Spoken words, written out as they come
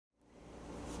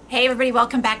Hey everybody,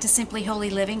 welcome back to Simply Holy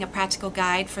Living, a practical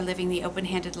guide for living the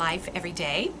open-handed life every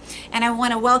day. And I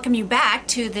want to welcome you back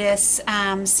to this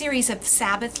series of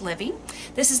Sabbath living.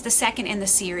 This is the second in the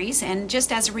series, and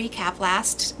just as a recap,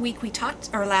 last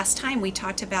time we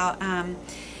talked about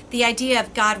the idea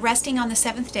of God resting on the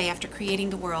seventh day after creating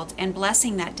the world and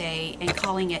blessing that day and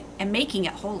calling it and making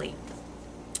it holy.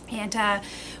 And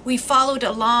we followed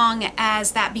along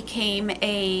as that became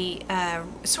a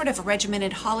sort of a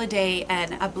regimented holiday,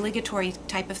 an obligatory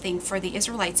type of thing for the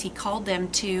Israelites. He called them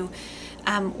to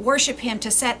worship Him,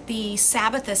 to set the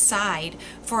Sabbath aside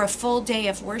for a full day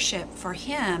of worship for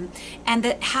Him, and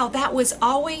that how that was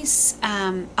always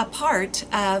a part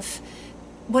of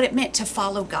what it meant to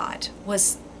follow God,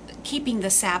 was keeping the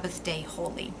Sabbath day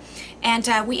holy.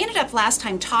 And we ended up last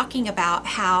time talking about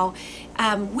how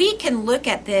we can look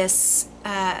at this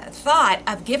thought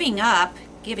of giving up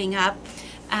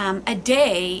a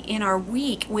day in our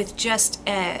week with just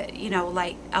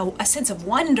like a sense of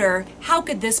wonder. How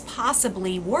could this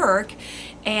possibly work?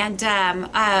 And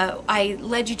I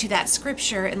led you to that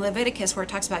scripture in Leviticus where it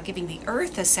talks about giving the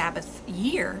earth a Sabbath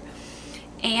year,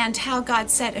 and how God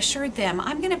assured them,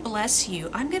 I'm going to bless you.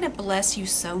 I'm going to bless you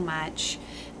so much.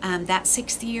 That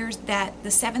 6th year, the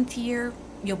 7th year,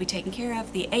 you'll be taken care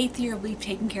of. The 8th year will be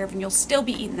taken care of, and you'll still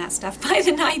be eating that stuff by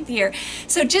the 9th year.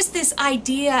 So just this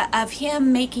idea of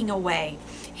Him making a way,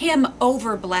 Him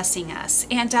over blessing us.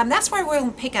 And that's where we're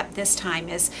going to pick up this time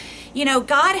is,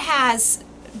 God has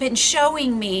been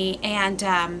showing me and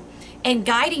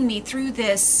guiding me through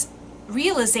this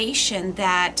realization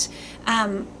that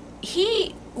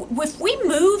if we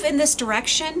move in this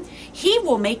direction, He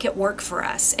will make it work for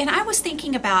us. And I was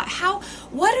thinking about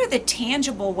what are the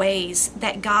tangible ways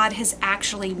that God has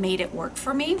actually made it work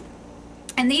for me?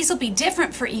 And these will be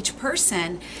different for each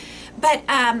person. But,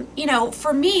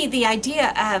 for me, the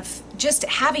idea of just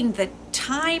having the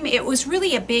time, it was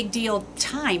really a big deal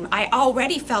time. I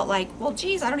already felt like, well,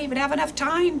 geez, I don't even have enough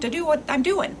time to do what I'm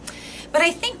doing. But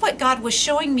I think what God was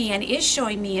showing me and is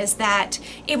showing me is that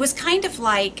it was kind of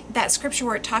like that scripture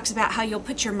where it talks about how you'll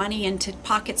put your money into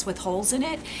pockets with holes in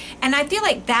it. And I feel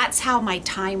like that's how my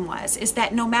time was, is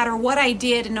that no matter what I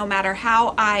did and no matter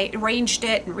how I arranged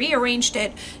it and rearranged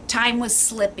it, time was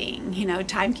slipping.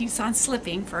 Time keeps on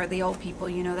slipping for the old people,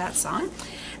 that song.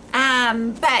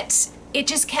 But it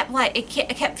just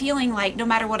kept feeling like no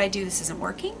matter what I do, this isn't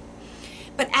working.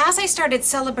 But as I started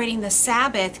celebrating the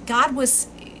Sabbath, God was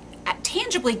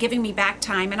tangibly giving me back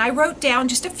time, and I wrote down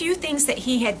just a few things that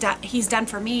He's done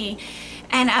for me,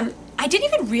 and I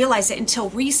didn't even realize it until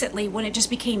recently when it just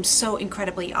became so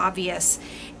incredibly obvious.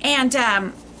 And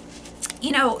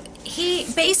He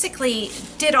basically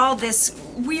did all this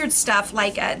weird stuff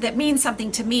like that means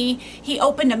something to me. He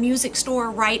opened a music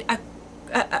store right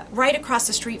across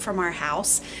the street from our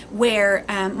house where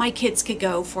my kids could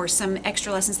go for some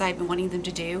extra lessons that I've been wanting them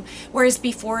to do, whereas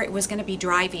before it was going to be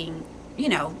driving,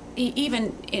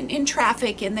 even in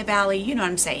traffic in the valley, you know what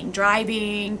I'm saying,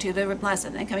 driving to the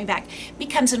lesson and coming back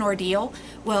becomes an ordeal.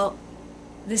 Well,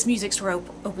 this music store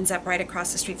opens up right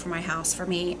across the street from my house for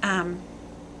me.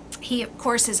 He, of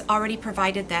course, has already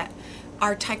provided that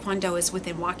our taekwondo is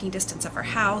within walking distance of our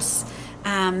house.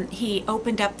 He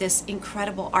opened up this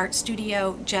incredible art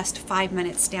studio just 5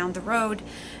 minutes down the road.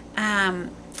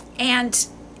 And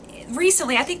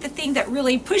recently, I think the thing that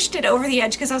really pushed it over the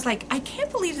edge, because I was like, I can't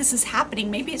believe this is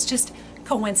happening. Maybe it's just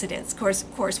coincidence. Of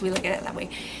course, we look at it that way.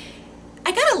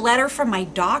 I got a letter from my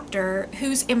doctor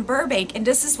who's in Burbank, and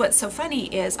this is what's so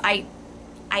funny is I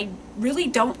really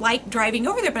don't like driving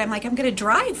over there, but I'm like, I'm going to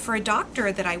drive for a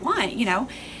doctor that I want,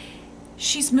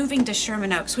 She's moving to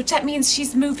Sherman Oaks, which that means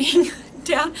she's moving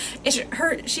down.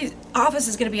 She's office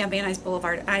is going to be on Van Nuys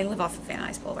Boulevard. I live off of Van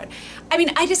Nuys Boulevard. I mean,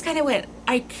 I just kind of went,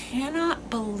 I cannot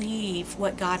believe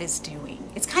what God is doing.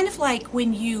 It's kind of like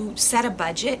when you set a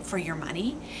budget for your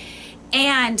money,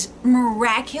 and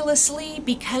miraculously,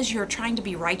 because you're trying to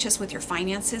be righteous with your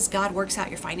finances, God works out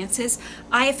your finances.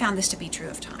 I have found this to be true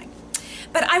of time.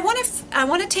 But I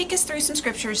want to take us through some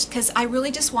scriptures, because I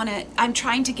really just I'm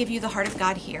trying to give you the heart of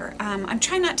God here. I'm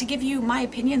trying not to give you my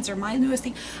opinions or my newest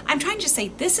thing. I'm trying to say,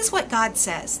 this is what God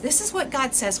says. This is what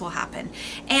God says will happen.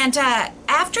 And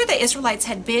after the Israelites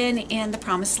had been in the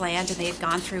promised land and they had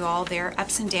gone through all their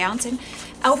ups and downs, and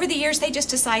over the years they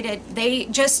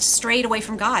just strayed away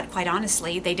from God, quite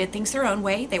honestly. They did things their own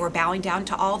way. They were bowing down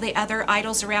to all the other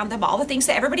idols around them. All the things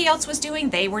that everybody else was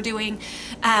doing, they were doing.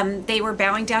 They were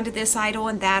bowing down to this idol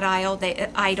and that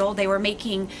idol. They were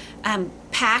making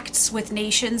pacts with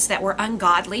nations that were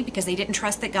ungodly because they didn't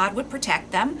trust that God would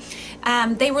protect them.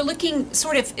 They were looking,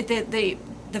 sort of, the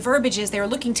verbiage is they were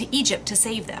looking to Egypt to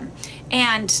save them.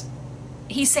 And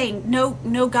he's saying,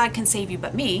 no God can save you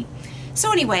but me.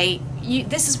 So anyway,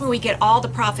 this is where we get all the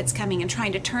prophets coming and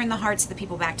trying to turn the hearts of the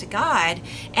people back to God.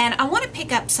 And I want to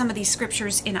pick up some of these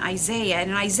scriptures in Isaiah.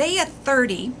 And in Isaiah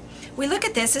 30, we look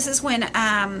at this. This is when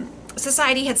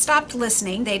society had stopped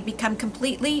listening. They'd become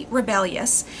completely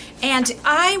rebellious. And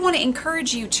I want to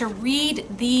encourage you to read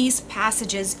these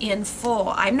passages in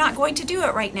full. I'm not going to do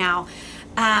it right now.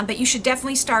 But you should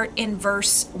definitely start in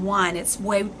verse 1. It's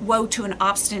woe to an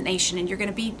obstinate nation. And you're going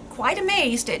to be quite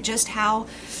amazed at just how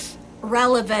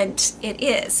relevant it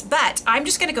is. But I'm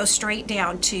just going to go straight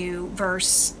down to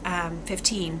verse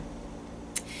 15.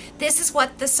 This is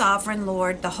what the sovereign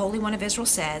Lord, the Holy One of Israel,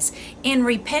 says: in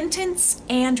repentance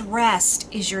and rest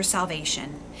is your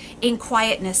salvation. In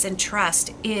quietness and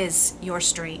trust is your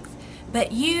strength.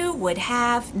 But you would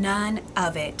have none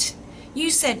of it.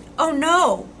 You said, oh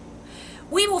no,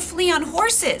 we will flee on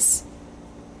horses.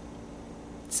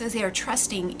 So they are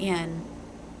trusting in,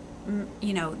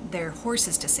 their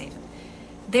horses to save them.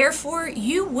 Therefore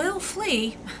you will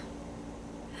flee.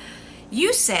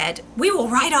 You said, we will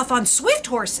ride off on swift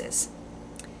horses.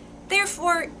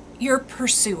 Therefore your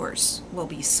pursuers will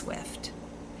be swift.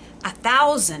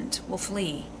 1,000 will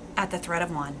flee at the threat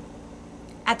of one.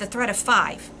 At the threat of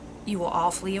 5, you will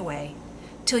all flee away,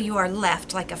 till you are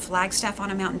left like a flagstaff on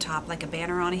a mountaintop, like a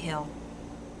banner on a hill.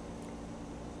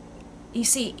 You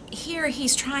see, here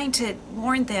he's trying to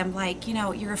warn them, like,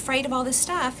 you're afraid of all this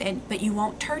stuff, but you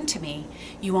won't turn to me.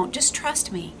 You won't just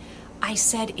trust me. I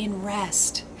said in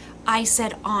rest. I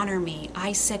said honor me.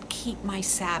 I said keep my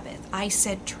Sabbath. I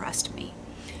said trust me.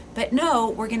 But no,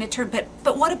 we're going to turn,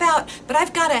 but what about, but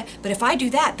if I do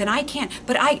that, then I can't,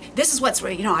 this is what's,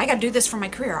 I got to do this for my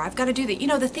career. I've got to do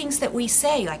that. The things that we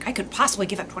say, like I could possibly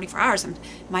give up 24 hours and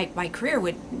my career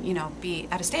would, be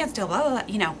at a standstill, blah, blah,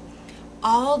 blah,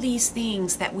 all these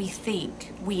things that we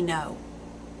think we know.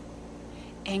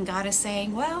 And God is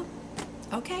saying, well,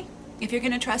 okay, if you're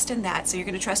going to trust in that, so you're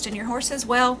going to trust in your horses,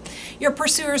 well, your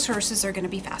pursuers' horses are going to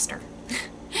be faster.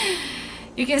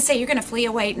 You're going to say you're going to flee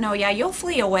away. No, yeah, you'll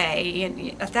flee away.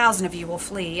 And 1,000 of you will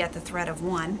flee at the threat of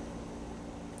one.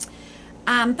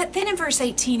 But then in verse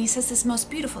 18, he says this most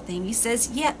beautiful thing. He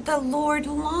says, yet the Lord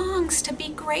longs to be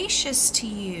gracious to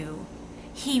you.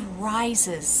 He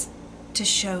rises to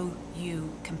show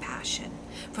you compassion.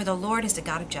 For the Lord is a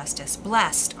God of justice.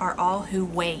 Blessed are all who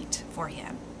wait for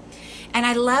him. And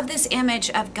I love this image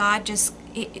of God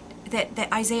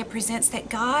that Isaiah presents, that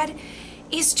God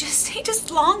is he just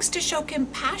longs to show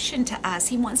compassion to us.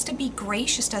 He wants to be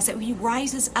gracious to us, that he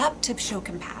rises up to show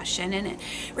compassion. And it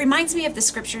reminds me of the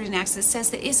scripture in Acts that says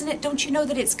that, don't you know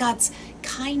that it's God's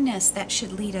kindness that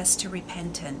should lead us to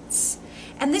repentance?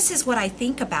 And this is what I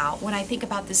think about when I think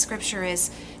about this scripture, is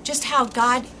just how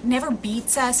God never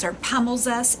beats us or pummels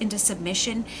us into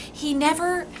submission. He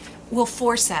never will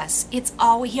force us. He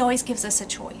always gives us a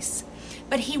choice.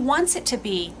 But he wants it to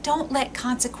be, don't let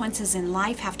consequences in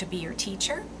life have to be your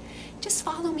teacher. Just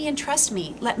follow me and trust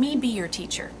me. Let me be your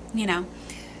teacher,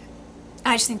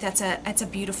 I just think that's a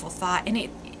beautiful thought. And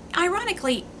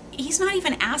ironically, he's not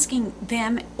even asking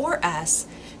them or us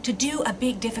to do a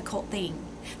big difficult thing.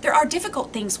 There are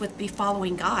difficult things with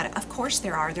following God. Of course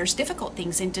there are. There's difficult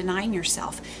things in denying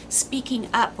yourself, speaking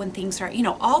up when things are,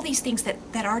 all these things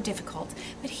that are difficult.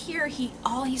 But here,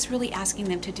 all he's really asking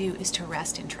them to do is to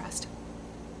rest and trust.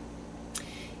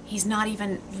 He's not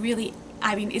even really,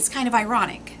 it's kind of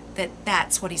ironic that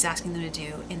that's what he's asking them to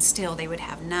do, and still they would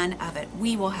have none of it.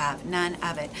 We will have none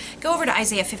of it. Go over to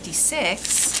Isaiah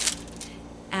 56,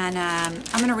 and I'm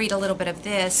going to read a little bit of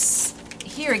this.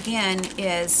 Here again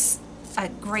is a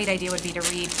great idea would be to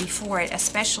read before it,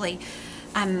 especially,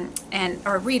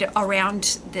 or read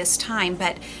around this time.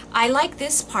 But I like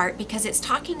this part because it's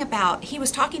talking about, he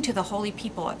was talking to the holy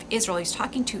people of Israel. He's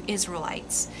talking to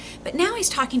Israelites. But now he's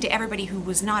talking to everybody who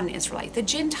was not an Israelite, the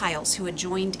Gentiles who had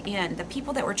joined in, the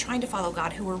people that were trying to follow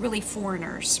God, who were really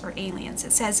foreigners or aliens.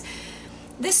 It says,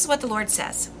 this is what the Lord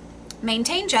says: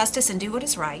 maintain justice and do what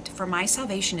is right, for my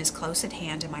salvation is close at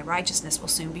hand, and my righteousness will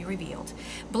soon be revealed.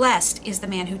 Blessed is the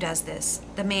man who does this,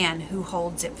 the man who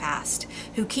holds it fast,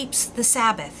 who keeps the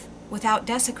Sabbath without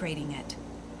desecrating it,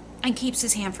 and keeps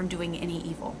his hand from doing any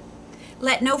evil.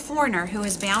 Let no foreigner who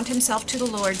has bound himself to the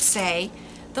Lord say,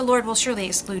 the Lord will surely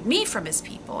exclude me from his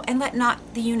people, and let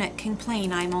not the eunuch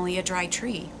complain, I am only a dry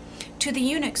tree. To the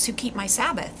eunuchs who keep my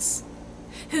Sabbaths,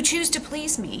 who choose to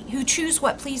please me, who choose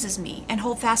what pleases me, and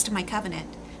hold fast to my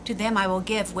covenant, to them I will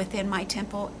give within my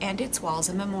temple and its walls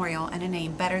a memorial and a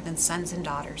name better than sons and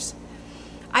daughters.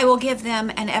 I will give them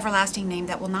an everlasting name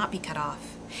that will not be cut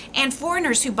off. And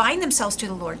foreigners who bind themselves to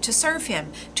the Lord, to serve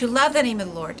him, to love the name of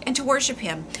the Lord, and to worship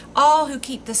him, all who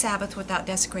keep the Sabbath without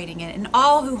desecrating it, and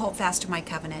all who hold fast to my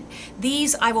covenant,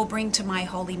 these I will bring to my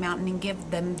holy mountain and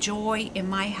give them joy in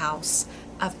my house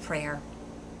of prayer.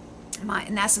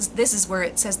 And this is where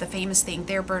it says the famous thing,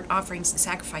 their burnt offerings and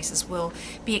sacrifices will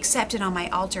be accepted on my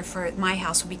altar, for my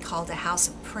house will be called a house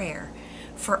of prayer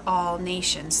for all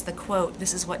nations. The quote,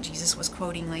 this is what Jesus was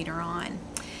quoting later on.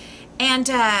 And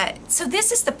so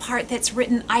this is the part that's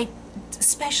written,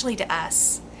 especially to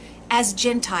us as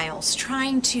Gentiles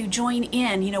trying to join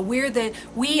in. You know, we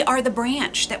are the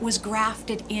branch that was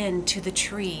grafted into the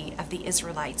tree of the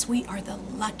Israelites. We are the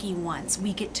lucky ones.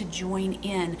 We get to join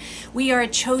in. We are a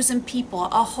chosen people,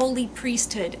 a holy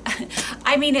priesthood.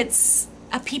 I mean, it's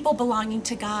a people belonging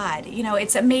to God. You know,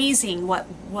 it's amazing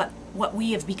what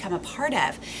we have become a part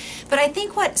of. But I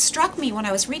think what struck me when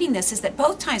I was reading this is that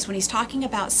both times when he's talking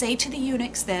about say to the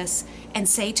eunuchs this and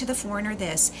say to the foreigner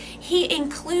this, he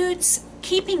includes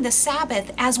keeping the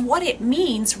Sabbath as what it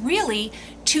means really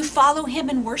to follow him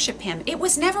and worship him. It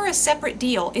was never a separate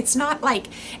deal. It's not like,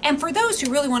 and for those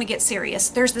who really want to get serious,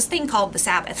 there's this thing called the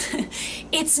Sabbath.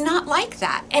 It's not like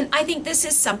that. And I think this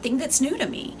is something that's new to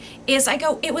me, is I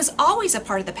go, it was always a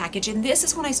part of the package. And this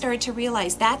is when I started to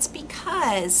realize that's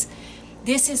because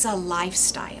this is a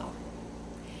lifestyle.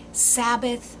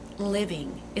 Sabbath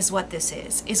living is what this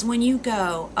is when you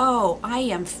go, oh, I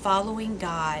am following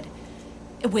God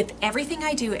with everything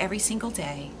I do every single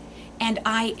day, and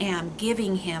I am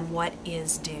giving him what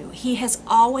is due. He has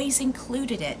always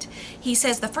included it. He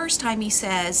says, the first time he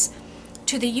says,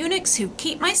 to the eunuchs who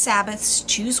keep my Sabbaths,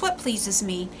 choose what pleases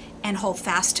me, and hold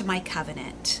fast to my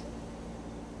covenant.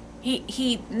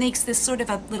 He makes this sort of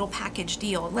a little package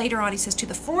deal. Later on he says, to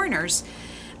the foreigners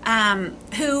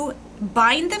who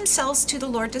bind themselves to the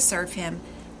Lord to serve him,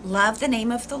 love the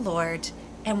name of the Lord,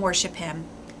 and worship him,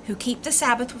 who keep the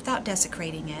Sabbath without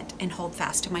desecrating it, and hold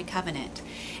fast to my covenant.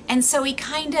 And so he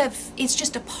kind of, it's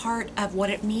just a part of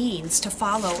what it means to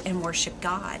follow and worship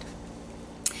God.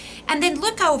 And then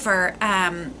look over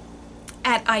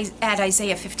at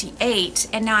Isaiah 58,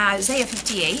 and now Isaiah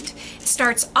 58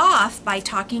 starts off by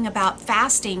talking about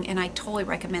fasting, and I totally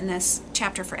recommend this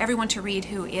chapter for everyone to read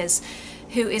who is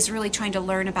really trying to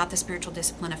learn about the spiritual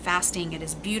discipline of fasting. It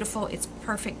is beautiful. It's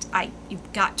perfect.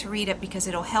 You've got to read it because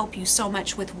it'll help you so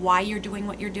much with why you're doing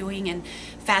what you're doing. And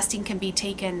fasting can be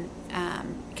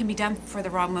done for the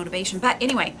wrong motivation. But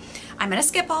anyway, I'm going to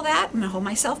skip all that. I'm going to hold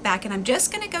myself back, and I'm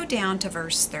just going to go down to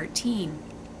verse 13.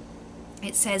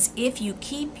 It says, if you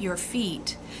keep your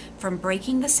feet from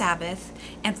breaking the Sabbath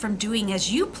and from doing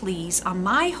as you please on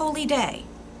my holy day,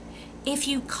 if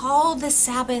you call the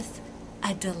Sabbath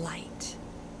a delight,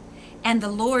 and the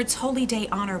Lord's holy day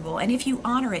honorable, and if you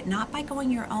honor it not by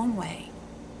going your own way,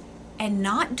 and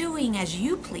not doing as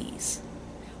you please,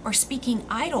 or speaking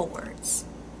idle words,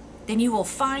 then you will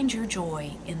find your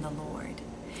joy in the Lord.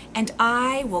 And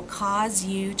I will cause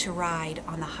you to ride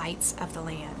on the heights of the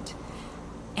land,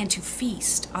 and to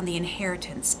feast on the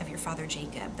inheritance of your father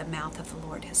Jacob. The mouth of the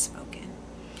Lord has spoken.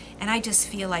 And I just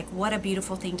feel like what a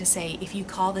beautiful thing to say, if you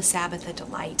call the Sabbath a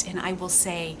delight. And I will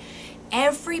say,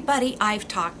 everybody I've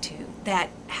talked to that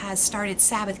has started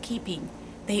Sabbath keeping,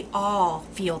 they all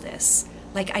feel this.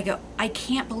 Like I go, I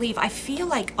can't believe, I feel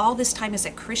like all this time as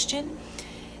a Christian,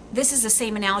 this is the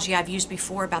same analogy I've used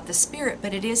before about the Spirit,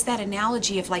 but it is that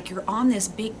analogy of like you're on this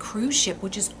big cruise ship,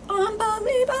 which is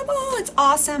unbelievable. It's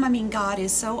awesome. I mean, God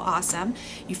is so awesome.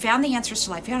 You found the answers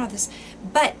to life, you found all this,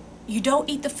 but you don't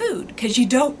eat the food because you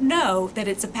don't know that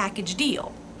it's a package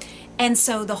deal. And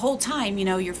so the whole time, you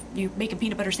know, you're making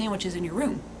peanut butter sandwiches in your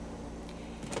room.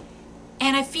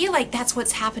 And I feel like that's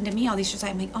what's happened to me all these years.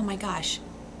 I'm like, oh my gosh,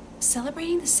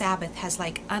 celebrating the Sabbath has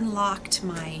like unlocked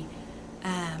my,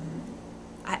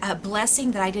 a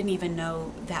blessing that I didn't even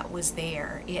know that was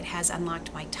there. It has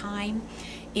unlocked my time.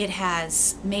 It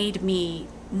has made me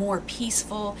more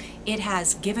peaceful. It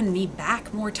has given me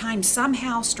back more time.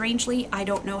 Somehow, strangely, I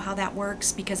don't know how that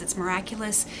works because it's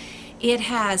miraculous. It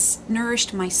has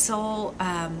nourished my soul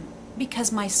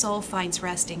because my soul finds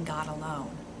rest in God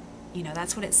alone. You know,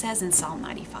 that's what it says in Psalm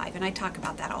 95, and I talk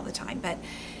about that all the time. But,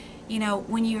 you know,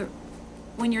 when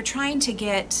you're trying to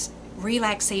get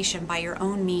relaxation by your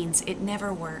own means, it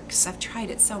never works. I've tried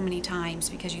it so many times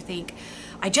because you think,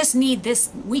 I just need this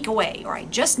week away, or I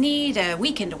just need a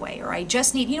weekend away, or I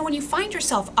just need, you know, when you find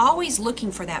yourself always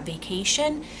looking for that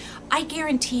vacation, I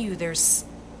guarantee you there's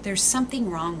something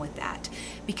wrong with that,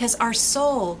 because our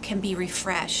soul can be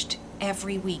refreshed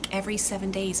every week, every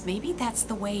 7 days. Maybe that's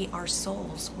the way our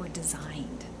souls were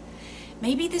designed.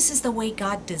 Maybe this is the way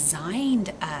God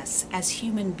designed us as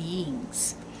human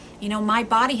beings. You know, my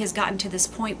body has gotten to this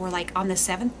point where, like, on the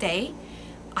 7th day,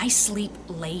 I sleep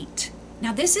late.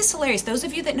 Now, this is hilarious. Those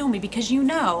of you that know me, because you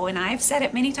know, and I've said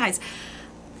it many times,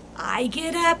 I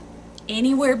get up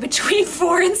anywhere between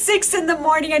 4 and 6 in the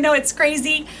morning. I know it's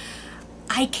crazy.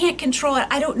 I can't control it.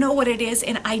 I don't know what it is,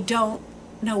 and I don't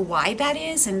know why that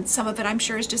is. And some of it, I'm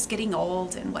sure, is just getting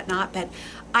old and whatnot. But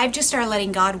I've just started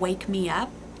letting God wake me up.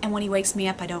 And when he wakes me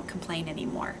up, I don't complain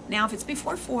anymore. Now, if it's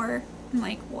before 4, I'm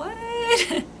like, what?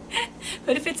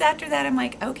 But if it's after that, I'm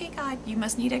like, okay, God, you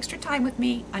must need extra time with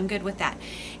me. I'm good with that.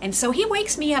 And so he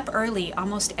wakes me up early,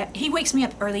 he wakes me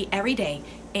up early every day,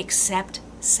 except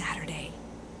Saturday.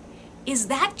 Is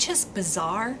that just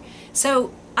bizarre?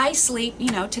 So I sleep, you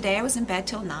know, today I was in bed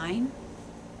till 9,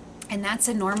 and that's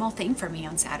a normal thing for me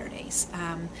on Saturdays.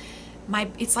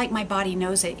 It's like my body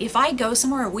knows it. If I go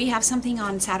somewhere or we have something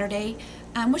on Saturday,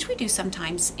 which we do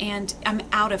sometimes, and I'm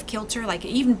out of kilter, like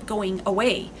even going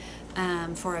away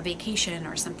for a vacation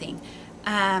or something,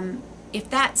 if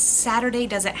that Saturday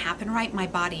doesn't happen right, my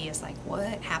body is like,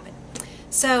 what happened?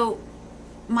 So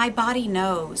my body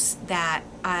knows that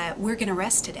we're going to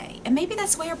rest today. And maybe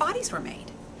that's the way our bodies were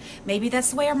made. Maybe that's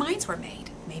the way our minds were made.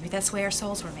 Maybe that's the way our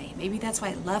souls were made. Maybe that's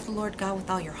why love the Lord God with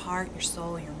all your heart, your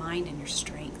soul, your mind, and your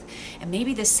strength. And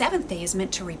maybe the 7th day is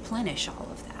meant to replenish all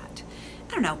of that.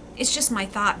 I don't know. It's just my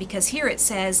thought, because here it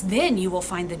says, then you will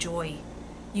find the joy.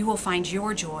 You will find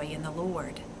your joy in the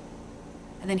Lord.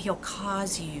 And then he'll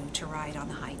cause you to ride on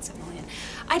the heights of the land.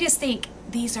 I just think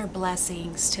these are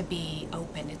blessings to be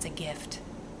open. It's a gift.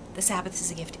 The Sabbath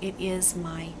is a gift. It is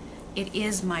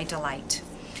my delight.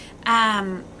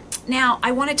 Now,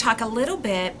 I want to talk a little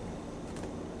bit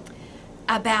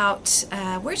about,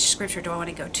 which scripture do I want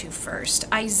to go to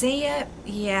first? Isaiah,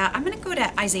 yeah, I'm going to go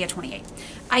to Isaiah 28.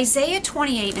 Isaiah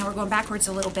 28, now we're going backwards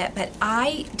a little bit, but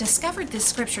I discovered this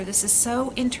scripture. This is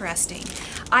so interesting.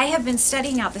 I have been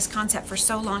studying out this concept for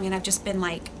so long, and I've just been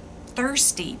like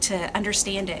thirsty to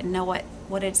understand it and know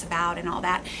what it's about and all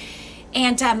that.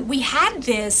 And we had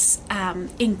this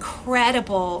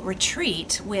incredible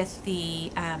retreat with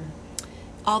the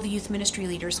all the youth ministry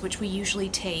leaders, which we usually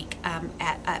take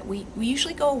we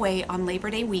usually go away on Labor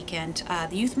Day weekend.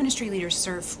 The youth ministry leaders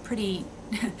serve pretty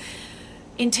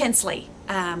intensely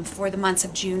for the months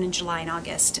of June and July and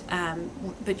August.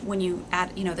 But when you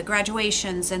add, you know, the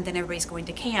graduations, and then everybody's going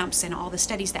to camps and all the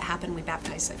studies that happen, we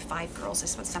baptized like 5 girls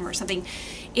this summer or something.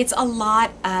 It's a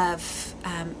lot of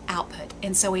output,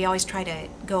 and so we always try to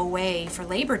go away for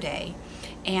Labor Day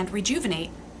and rejuvenate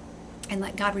and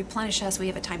let God replenish us. We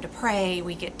have a time to pray.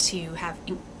 We get to have,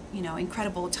 you know,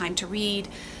 incredible time to read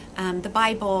the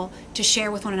Bible, to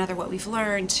share with one another what we've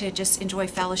learned, to just enjoy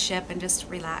fellowship and just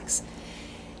relax.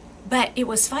 But it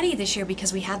was funny this year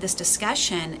because we had this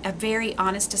discussion, a very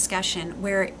honest discussion,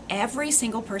 where every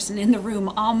single person in the room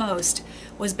almost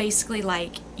was basically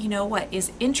like, you know what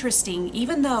is interesting,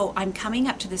 even though I'm coming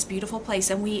up to this beautiful place,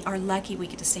 and we are lucky we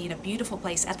get to stay in a beautiful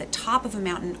place at the top of a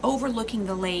mountain overlooking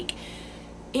the lake,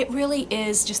 it really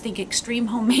is, just think Extreme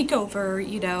Home Makeover,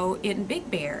 you know, in Big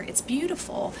Bear. It's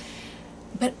beautiful.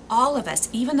 But all of us,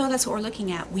 even though that's what we're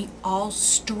looking at, we all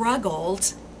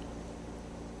struggled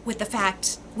with the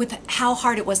fact, with how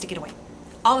hard it was to get away.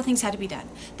 All the things had to be done.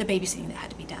 The babysitting that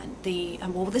had to be done. The,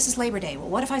 well, this is Labor Day. Well,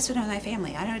 what if I sit with my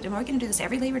family? I don't know, am I going to do this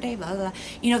every Labor Day? Blah, blah, blah.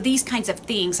 You know, these kinds of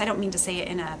things. I didn't mean to say it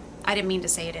in a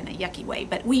yucky way,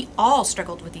 but we all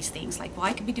struggled with these things. Like, well,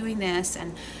 I could be doing this,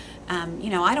 and you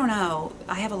know, I don't know.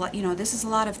 I have a lot, you know, this is a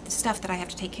lot of stuff that I have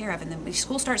to take care of, and then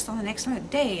school starts on the next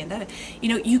day, and that, you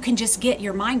know, you can just get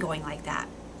your mind going like that.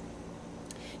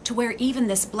 To where even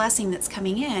this blessing that's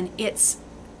coming in,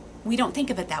 we don't think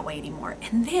of it that way anymore.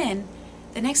 And then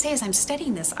the next day, as I'm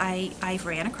studying this, I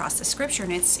ran across the scripture,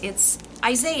 and it's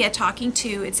Isaiah talking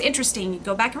to, it's interesting,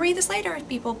 go back and read this later,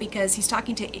 people, because he's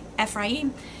talking to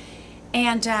Ephraim,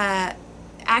 and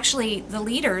actually the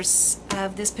leaders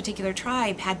of this particular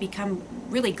tribe had become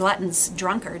really gluttons,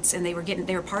 drunkards, and they were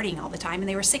partying all the time, and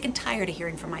they were sick and tired of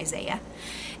hearing from Isaiah,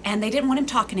 and they didn't want him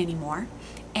talking anymore.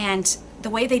 And the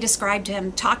way they described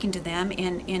him talking to them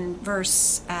in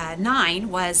verse 9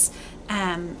 was,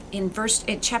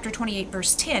 in chapter 28,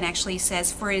 verse 10, actually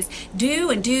says, for his do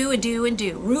and do and do and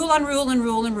do, rule on rule and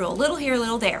rule and rule, little here,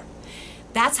 little there.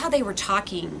 That's how they were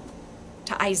talking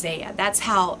to Isaiah. That's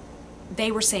how they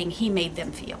were saying he made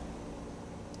them feel.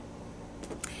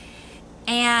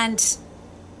 And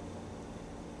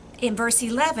in verse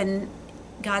 11,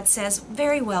 God says,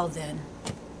 very well then.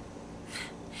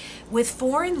 With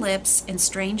foreign lips and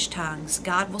strange tongues,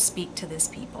 God will speak to this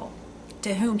people,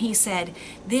 to whom he said,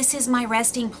 this is my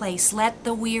resting place, let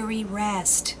the weary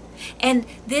rest. And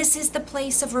this is the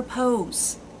place of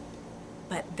repose.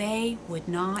 But they would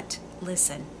not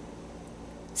listen.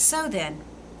 So then,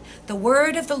 the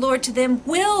word of the Lord to them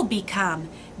will become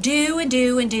do and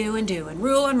do and do and do and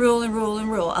rule and rule and rule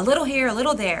and rule, a little here, a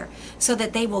little there, so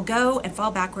that they will go and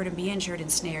fall backward and be injured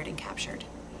and snared and captured.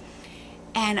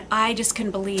 And I just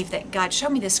couldn't believe that God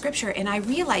showed me this scripture, and I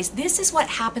realized this is what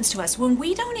happens to us when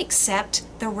we don't accept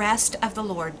the rest of the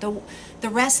Lord, the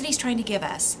rest that He's trying to give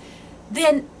us.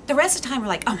 Then the rest of the time we're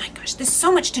like, oh my gosh, there's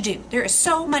so much to do. There is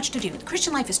so much to do. The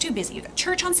Christian life is too busy. You got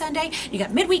church on Sunday, you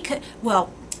got midweek,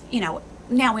 well,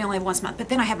 now we only have once a month, but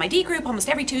then I have my D group almost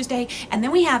every Tuesday, and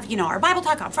then we have, our Bible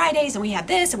talk on Fridays, and we have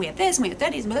this, and we have this, and we have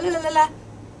that, and blah, blah, blah, blah.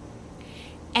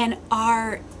 And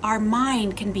our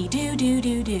mind can be do.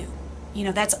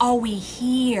 That's all we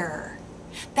hear.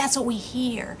 That's what we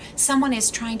hear. Someone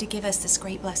is trying to give us this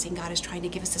great blessing. God is trying to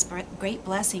give us this great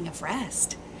blessing of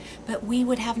rest. But we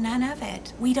would have none of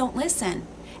it. We don't listen.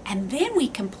 And then we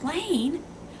complain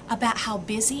about how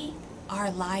busy our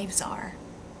lives are.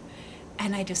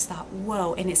 And I just thought,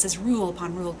 whoa, and it says rule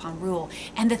upon rule upon rule.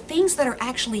 And the things that are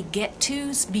actually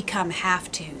get-tos become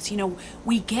have-tos.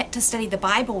 We get to study the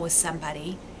Bible with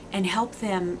somebody and help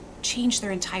them change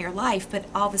their entire life, but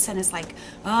all of a sudden it's like,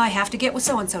 oh, I have to get with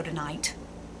so-and-so tonight.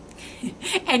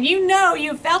 And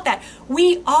you felt that.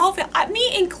 We all feel,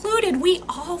 me included, we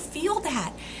all feel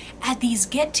that. And these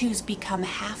get-tos become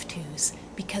have-tos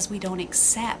because we don't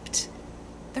accept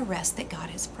the rest that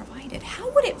God has provided. How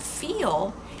would it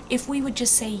feel if we would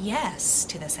just say yes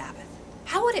to the Sabbath?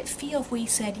 How would it feel if we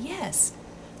said, yes,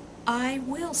 I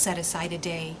will set aside a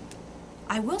day.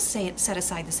 I will set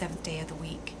aside the seventh day of the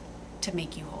week to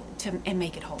make you whole, and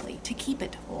make it holy, to keep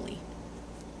it holy.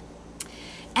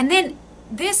 And then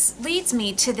this leads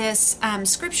me to this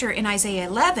scripture in Isaiah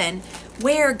 11,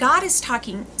 where God is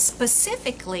talking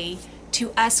specifically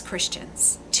to us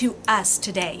Christians, to us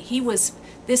today.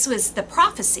 This was the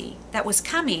prophecy that was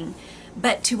coming,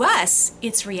 but to us,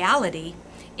 it's reality.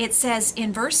 It says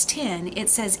in verse 10,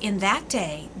 in that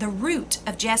day, the root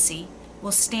of Jesse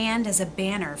will stand as a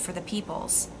banner for the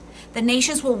peoples. The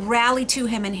nations will rally to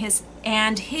him,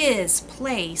 and his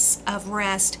place of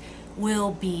rest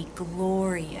will be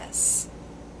glorious.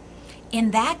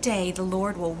 In that day, the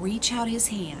Lord will reach out his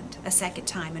hand a second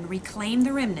time and reclaim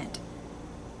the remnant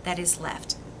that is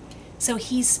left. So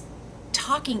he's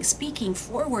speaking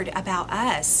forward about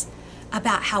us,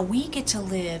 about how we get to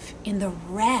live in the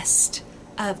rest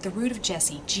of the root of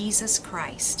Jesse, Jesus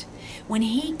Christ. When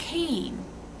he came,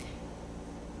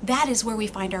 that is where we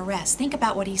find our rest. Think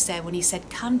about what he said when he said,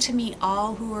 come to me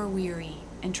all who are weary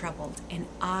and troubled, and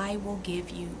I will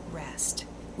give you rest.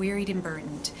 Wearied and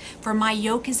burdened. For my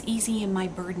yoke is easy and my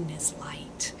burden is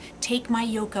light. Take my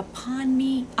yoke upon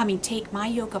you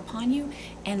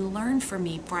and learn from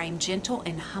me, for I am gentle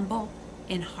and humble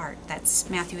in heart. That's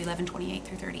Matthew 11:28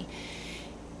 through 30.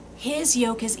 His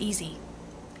yoke is easy.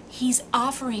 He's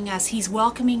offering us, he's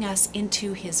welcoming us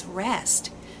into his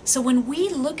rest. So when we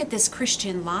look at this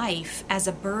Christian life as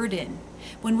a burden,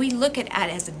 when we look at it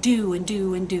as a do and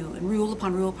rule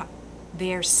upon rule upon,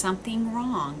 there's something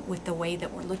wrong with the way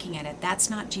that we're looking at it. That's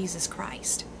not Jesus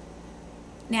Christ.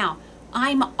 Now,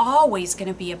 I'm always going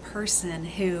to be a person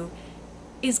who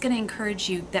is going to encourage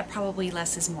you that probably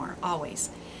less is more, always.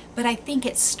 But I think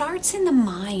it starts in the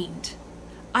mind.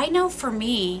 I know for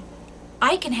me,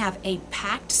 I can have a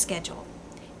packed schedule,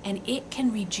 and it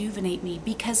can rejuvenate me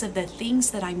because of the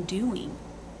things that I'm doing.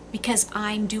 Because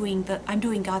I'm doing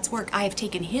God's work. I have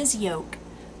taken his yoke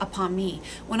upon me.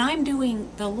 When I'm doing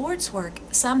the Lord's work,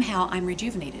 somehow I'm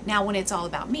rejuvenated. Now, when it's all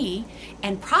about me,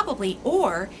 and probably,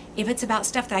 or if it's about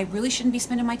stuff that I really shouldn't be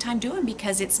spending my time doing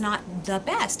because it's not the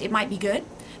best, it might be good,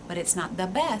 but it's not the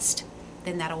best,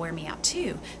 then that'll wear me out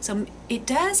too. So it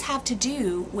does have to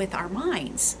do with our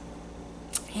minds.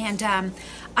 And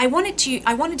I wanted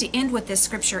to end with this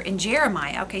scripture in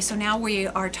Jeremiah. Okay, so now we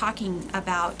are talking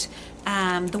about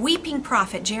the weeping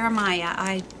prophet Jeremiah.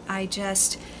 I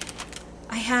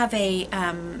have a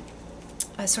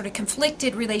sort of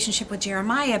conflicted relationship with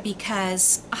Jeremiah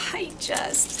because I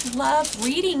just love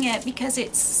reading it because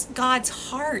it's God's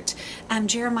heart.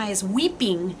 Jeremiah is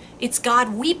weeping. It's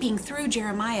God weeping through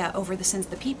Jeremiah over the sins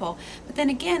of the people. But then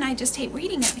again, I just hate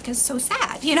reading it because it's so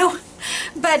sad,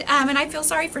 But, and I feel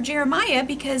sorry for Jeremiah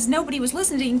because nobody was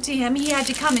listening to him. He had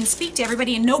to come and speak to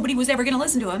everybody and nobody was ever going to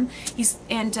listen to him.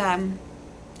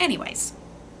 Anyways.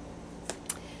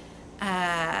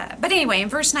 But anyway, in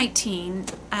verse 19,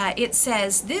 it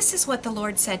says, this is what the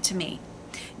Lord said to me.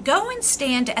 Go and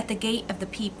stand at the gate of the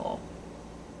people,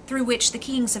 through which the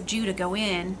kings of Judah go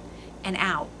in and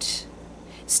out.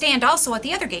 Stand also at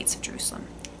the other gates of Jerusalem.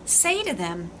 Say to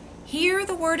them, hear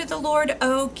the word of the Lord,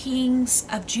 O kings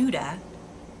of Judah,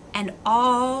 and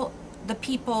all the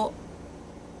people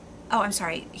Oh, I'm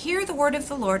sorry. Hear the word of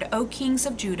the Lord, O kings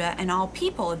of Judah and all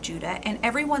people of Judah, and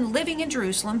everyone living in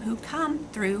Jerusalem who come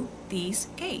through these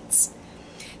gates.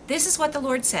 This is what the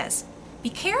Lord says. Be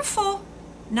careful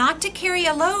not to carry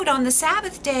a load on the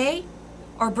Sabbath day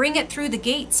or bring it through the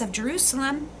gates of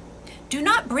Jerusalem. Do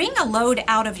not bring a load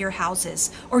out of your houses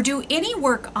or do any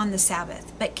work on the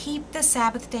Sabbath, but keep the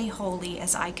Sabbath day holy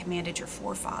as I commanded your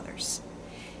forefathers.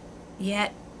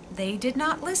 Yet they did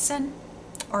not listen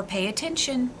or pay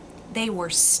attention. They were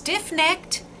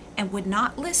stiff-necked and would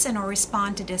not listen or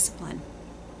respond to discipline.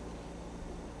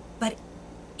 But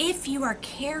if you are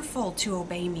careful to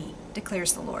obey me,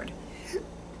 declares the Lord,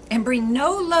 and bring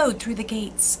no load through the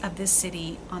gates of this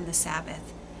city on the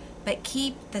Sabbath, but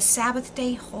keep the Sabbath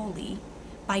day holy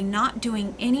by not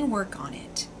doing any work on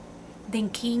it, then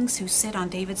kings who sit on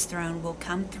David's throne will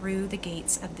come through the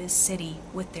gates of this city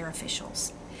with their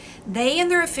officials. They and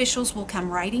their officials will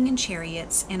come riding in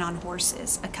chariots and on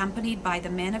horses, accompanied by the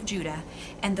men of Judah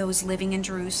and those living in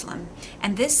Jerusalem,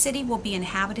 and this city will be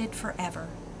inhabited forever.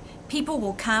 People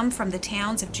will come from the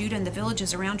towns of Judah and the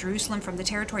villages around Jerusalem, from the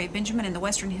territory of Benjamin and the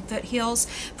western foothills,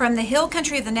 from the hill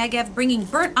country of the Negev, bringing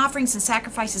burnt offerings and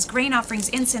sacrifices, grain offerings,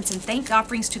 incense, and thank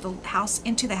offerings to the house,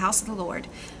 into the house of the Lord.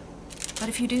 But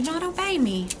if you do not obey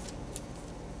me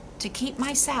to keep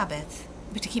my Sabbath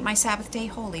day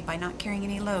holy by not carrying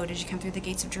any load as you come through the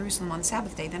gates of Jerusalem on the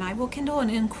Sabbath day, then I will kindle an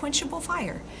unquenchable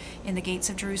fire in the gates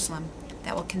of Jerusalem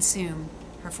that will consume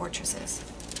her fortresses.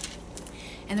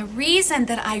 And the reason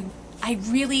that I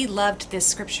really loved this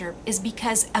scripture is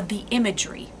because of the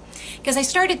imagery. Because I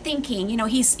started thinking,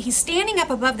 he's standing up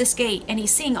above this gate and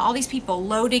he's seeing all these people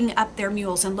loading up their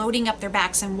mules and loading up their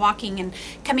backs and walking and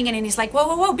coming in, and he's like, whoa,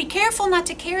 whoa, whoa, be careful not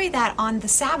to carry that on the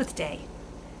Sabbath day.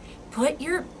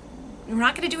 You're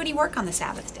not going to do any work on the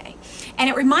Sabbath day. And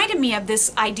it reminded me of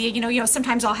this idea,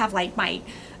 sometimes I'll have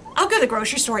I'll go to the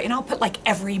grocery store and I'll put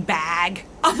every bag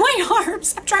on my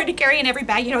arms. I'm trying to carry in every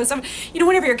bag,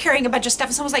 whenever you're carrying a bunch of stuff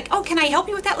and someone's like, oh, can I help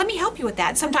you with that? Let me help you with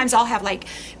that. Sometimes I'll have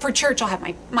for church, I'll have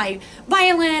my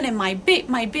violin and my big,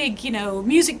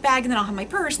 music bag, and then I'll have my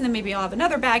purse, and then maybe I'll have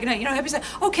another bag, and everybody's like,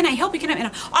 oh, can I help you?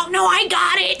 Oh no, I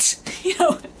got it.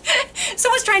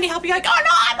 Someone's trying to help you, like, oh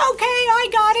no, I'm okay, I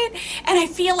got it. And I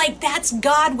feel like that's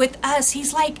God with us.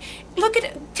 He's like, look at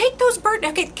it, take those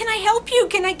burdens. Okay, can I help you?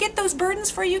 Can I get those burdens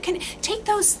for you? Can take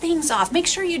those things off. Make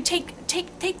sure you take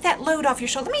that load off your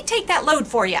shoulder. Let me take that load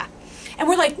for you. And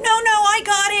we're like, no, I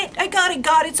got it,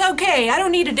 God, it's okay. I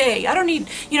don't need a day. I don't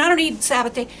need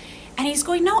Sabbath day. And he's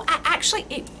going, no,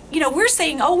 actually, we're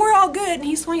saying, oh, we're all good. And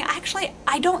he's going, actually,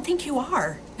 I don't think you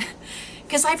are.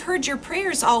 Because I've heard your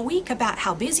prayers all week about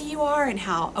how busy you are and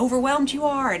how overwhelmed you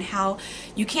are and how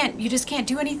you just can't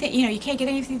do anything, you can't get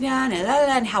anything done,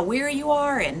 and how weary you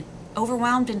are and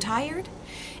overwhelmed and tired.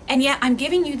 And yet I'm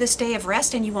giving you this day of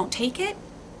rest and you won't take it.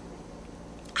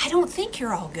 I don't think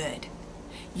you're all good.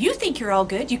 You think you're all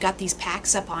good. You got these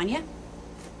packs up on you.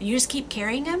 You just keep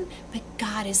carrying them. But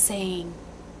God is saying,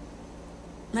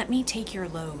 let me take your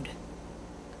load.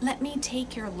 Let me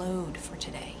take your load for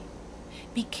today.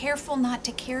 Be careful not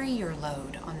to carry your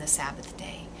load on the Sabbath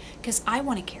day, because I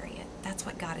want to carry it. That's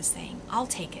what God is saying. I'll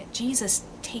take it. Jesus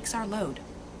takes our load.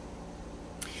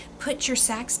 Put your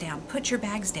sacks down. Put your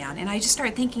bags down. And I just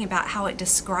started thinking about how it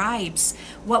describes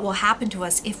what will happen to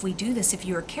us if we do this. If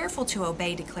you are careful to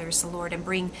obey, declares the Lord, and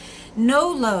bring no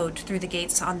load through the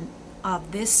gates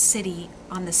of this city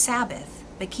on the Sabbath,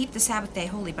 but keep the Sabbath day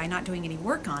holy by not doing any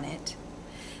work on it,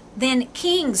 then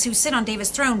kings who sit on David's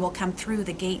throne will come through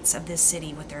the gates of this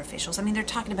city with their officials. I mean, they're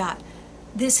talking about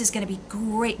this is going to be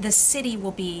great. The city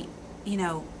will be,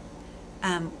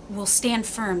 will stand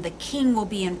firm. The king will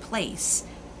be in place.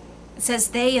 It says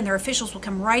they and their officials will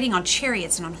come riding on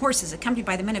chariots and on horses, accompanied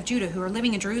by the men of Judah who are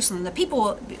living in Jerusalem. The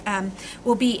people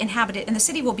will be inhabited, and the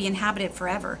city will be inhabited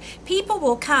forever. People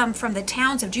will come from the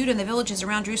towns of Judah and the villages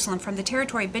around Jerusalem, from the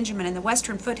territory of Benjamin and the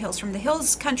western foothills, from the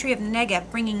hills country of the Negev,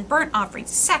 bringing burnt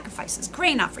offerings, sacrifices,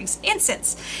 grain offerings,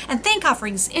 incense, and thank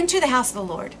offerings into the house of the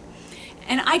Lord.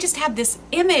 And I just have this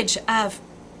image of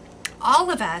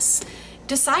all of us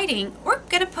deciding we're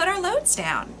going to put our loads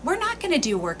down. We're not going to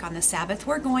do work on the Sabbath.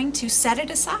 We're going to set it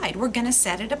aside. We're going to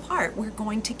set it apart. We're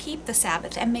going to keep the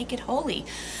Sabbath and make it holy.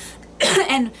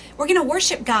 And we're going to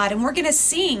worship God, and we're going to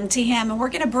sing to Him, and we're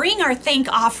going to bring our thank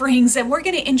offerings, and we're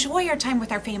going to enjoy our time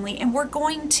with our family, and we're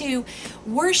going to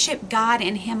worship God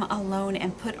and Him alone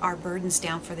and put our burdens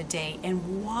down for the day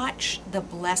and watch the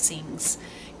blessings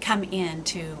come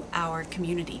into our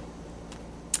community.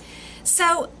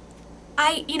 So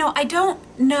I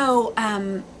don't know,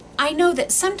 I know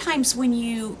that sometimes when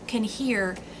you can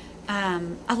hear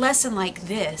a lesson like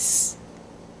this,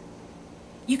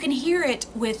 You can hear it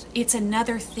with, it's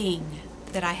another thing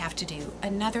that I have to do,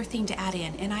 another thing to add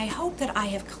in. And I hope that I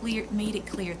have made it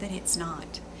clear that it's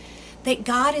not. That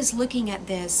God is looking at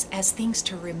this as things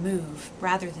to remove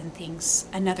rather than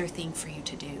another thing for you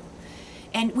to do.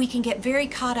 And we can get very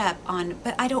caught up on,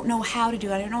 but I don't know how to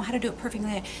do it. I don't know how to do it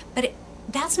perfectly. But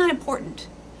that's not important.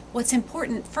 What's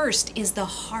important first is the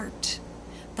heart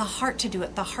to do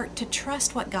it, the heart to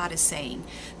trust what God is saying,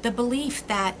 the belief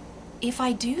that if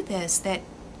I do this, that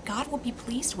God will be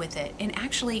pleased with it. And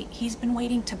actually, He's been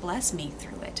waiting to bless me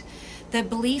through it. The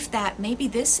belief that maybe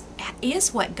this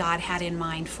is what God had in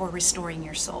mind for restoring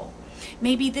your soul.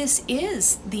 Maybe this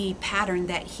is the pattern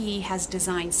that He has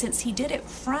designed since He did it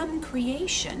from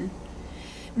creation.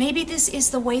 Maybe this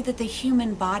is the way that the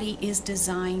human body is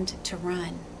designed to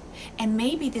run. And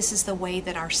maybe this is the way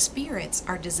that our spirits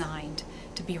are designed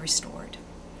to be restored.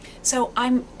 So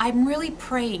I'm really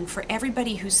praying for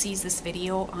everybody who sees this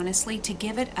video, honestly, to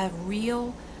give it a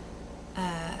real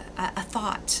a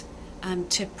thought,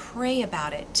 to pray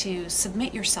about it, to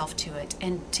submit yourself to it,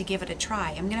 and to give it a try.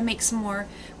 I'm going to make some more.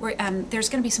 There's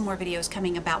going to be some more videos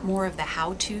coming about more of the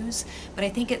how-tos, but I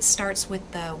think it starts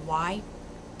with the why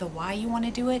you want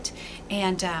to do it.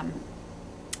 And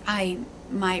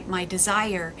my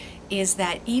desire is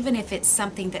that even if it's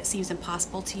something that seems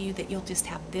impossible to you, that you'll just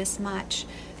have this much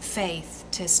faith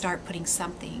to start putting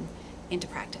something into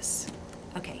practice.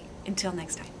 Okay, until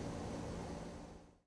next time.